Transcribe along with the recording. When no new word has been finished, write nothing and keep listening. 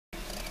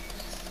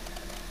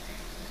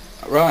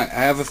Right,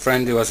 I have a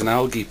friend who has an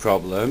algae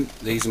problem.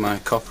 These are my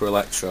copper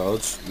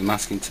electrodes, the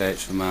masking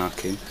tapes for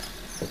marking.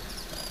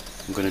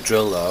 I'm going to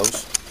drill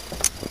those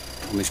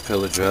on this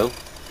pillar drill.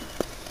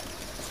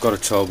 I've got a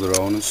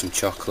Toblerone and some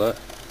chocolate,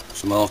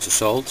 some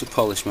autosol to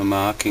polish my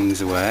markings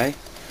away,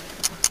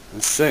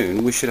 and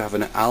soon we should have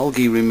an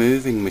algae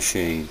removing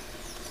machine.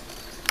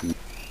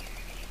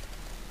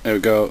 There we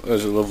go,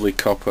 there's a lovely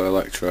copper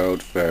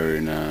electrode, very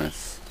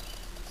nice.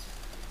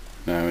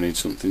 Now we need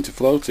something to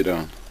float it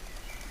on.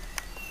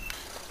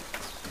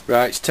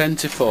 Right, it's 10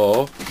 to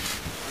 4.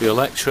 The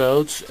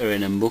electrodes are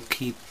in a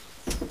mucky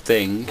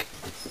thing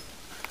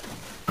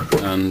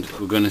and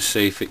we're going to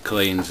see if it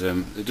cleans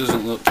them. There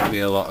doesn't look to be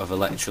a lot of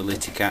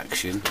electrolytic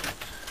action,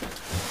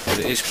 but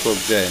it is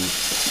plugged in.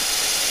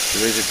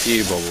 There is a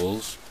few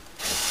bubbles.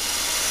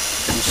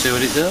 We'll see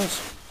what it does.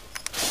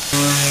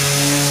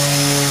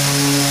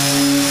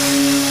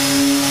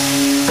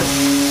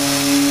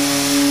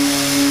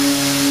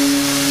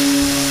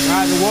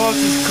 Right, the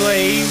water's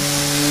clean.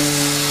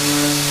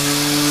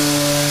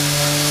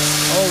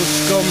 All the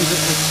scum's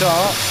at the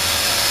top.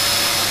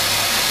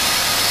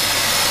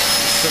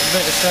 Got a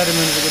bit of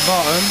sediment at the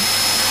bottom,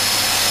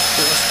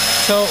 but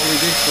it's totally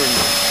different.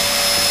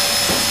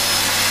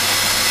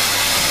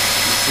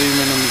 Zoom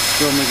in on the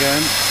scum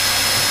again.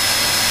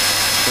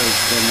 Very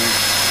scummy.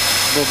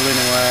 Bubbling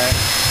away.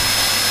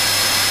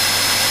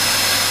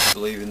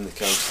 Leaving the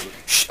council.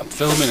 Shh, I'm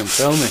filming.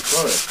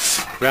 Sorry.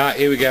 Right,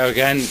 here we go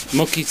again.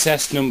 Mucky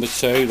test number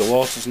 2. The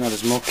water's not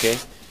as mucky.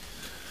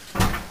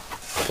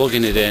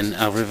 Plugging it in,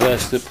 I've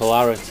reversed the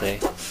polarity.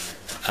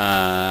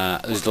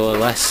 There's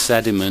less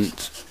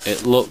sediment.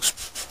 It looks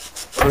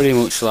pretty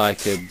much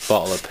like a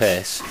bottle of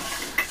piss.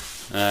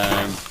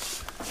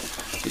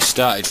 It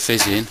started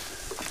fizzing.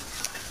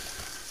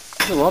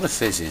 There's a lot of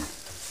fizzing.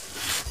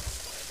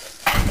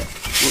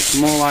 Looks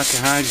more like a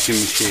hydrogen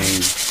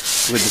machine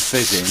with the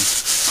fizzing.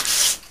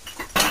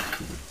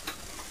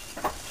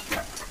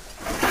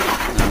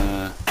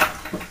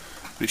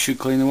 But it should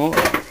clean the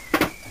water.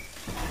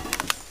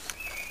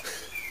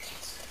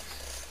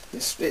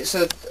 It's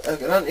an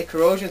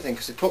anti-corrosion thing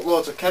because they put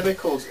loads of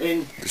chemicals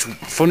in. It's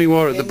funny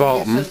water at the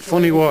bottom,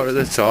 funny water at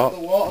the top, The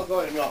water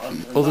going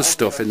rotten. other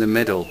stuff in the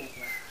middle.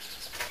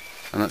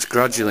 And that's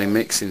gradually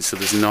mixing, so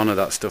there's none of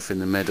that stuff in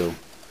the middle.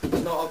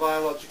 It's not a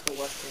biological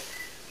weapon.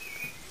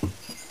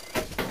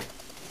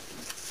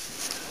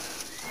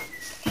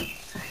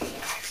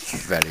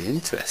 Very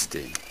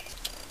interesting.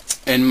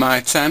 In my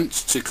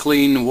attempt to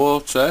clean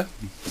water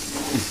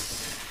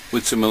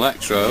with some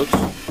electrodes,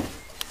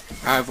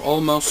 I've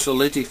almost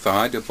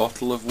solidified a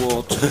bottle of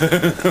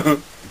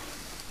water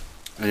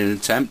in an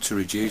attempt to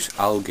reduce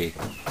algae.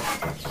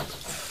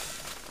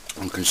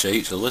 You can see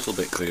it's a little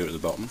bit clear at the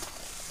bottom,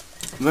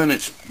 then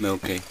it's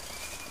milky,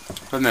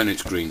 and then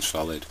it's green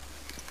solid.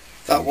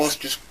 That was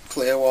just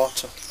clear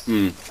water.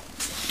 And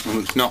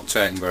it's not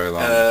taking very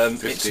long.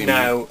 It's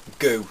now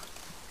goo.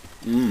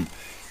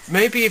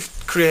 Maybe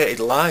you've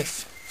created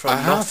life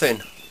from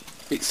nothing.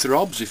 It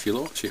throbs if you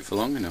watch it for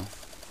long enough.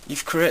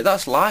 You've created,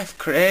 that's life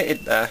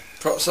created there.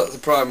 Perhaps that's the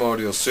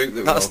primordial soup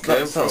that That's, we all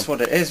came from. that's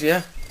what it is,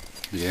 yeah.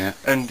 Yeah.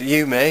 And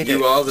you made it.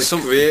 You are the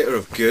creator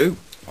of goo.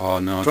 Oh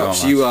no,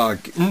 Perhaps don't you laugh.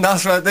 are...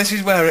 That's right, this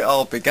is where it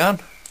all began.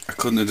 I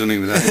couldn't have done it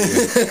without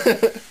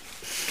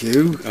you.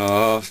 Goo?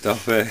 Oh,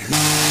 stop it.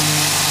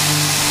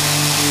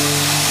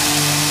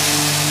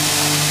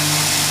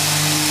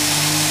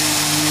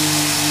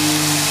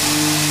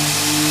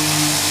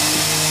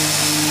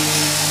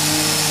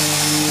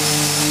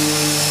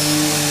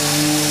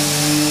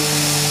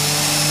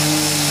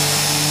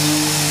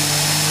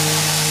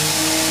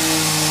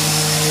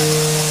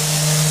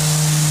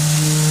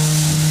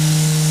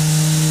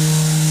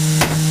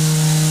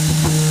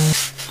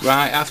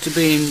 Right, after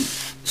being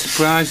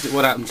surprised at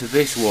what happened to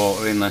this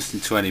water in less than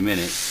 20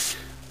 minutes,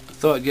 I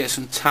thought I'd get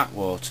some tap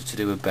water to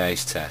do a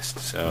base test,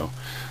 so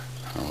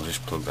I'll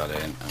just plug that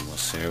in and we'll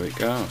see how it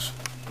goes.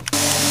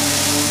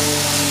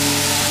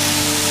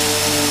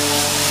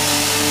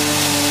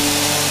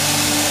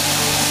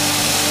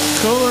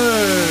 Colour!